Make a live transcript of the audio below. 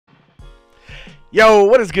Yo,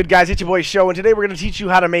 what is good, guys? It's your boy Show, and today we're going to teach you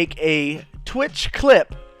how to make a Twitch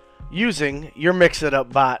clip using your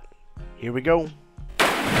Mixitup bot. Here we go.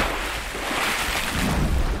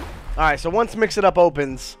 Alright, so once Mixitup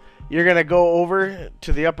opens, you're going to go over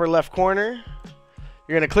to the upper left corner.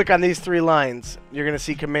 You're going to click on these three lines. You're going to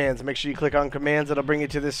see commands. Make sure you click on commands. It'll bring you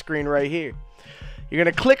to this screen right here. You're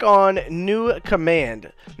going to click on new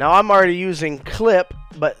command. Now, I'm already using clip,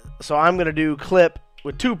 so I'm going to do clip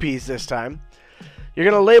with 2 P's this time. You're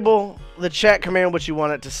going to label the chat command what you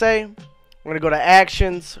want it to say. We're going to go to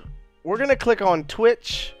actions. We're going to click on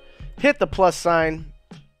Twitch, hit the plus sign,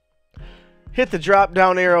 hit the drop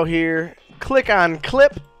down arrow here, click on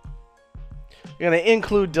clip. You're going to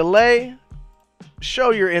include delay,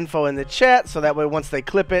 show your info in the chat so that way once they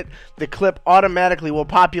clip it, the clip automatically will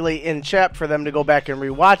populate in chat for them to go back and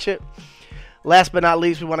rewatch it. Last but not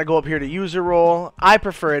least, we want to go up here to user role. I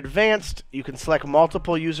prefer advanced. You can select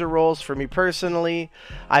multiple user roles. For me personally,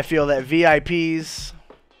 I feel that VIPs,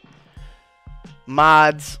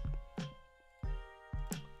 mods,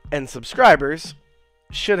 and subscribers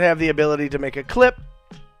should have the ability to make a clip.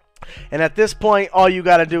 And at this point, all you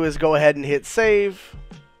got to do is go ahead and hit save.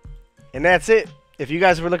 And that's it. If you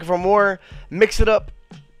guys were looking for more Mixitup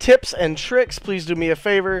tips and tricks, please do me a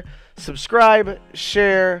favor. Subscribe,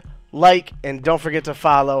 share, like, and don't forget to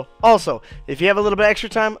follow. Also, if you have a little bit extra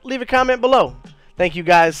time, leave a comment below. Thank you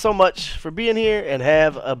guys so much for being here, and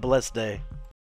have a blessed day.